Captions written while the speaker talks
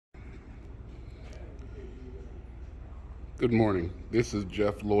Good morning. This is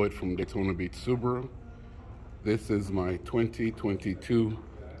Jeff Lloyd from Daytona Beach Subaru. This is my 2022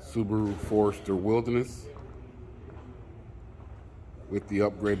 Subaru Forester Wilderness with the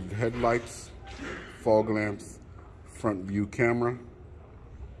upgraded headlights, fog lamps, front view camera.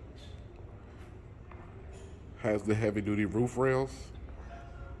 Has the heavy duty roof rails,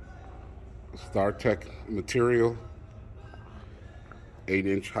 StarTech material,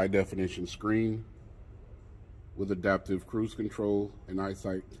 8-inch high definition screen with adaptive cruise control and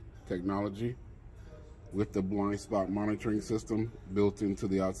eyesight technology with the blind spot monitoring system built into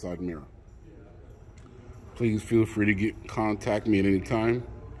the outside mirror. Please feel free to contact me at any time.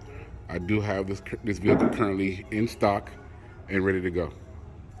 I do have this vehicle currently in stock and ready to go.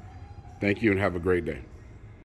 Thank you and have a great day.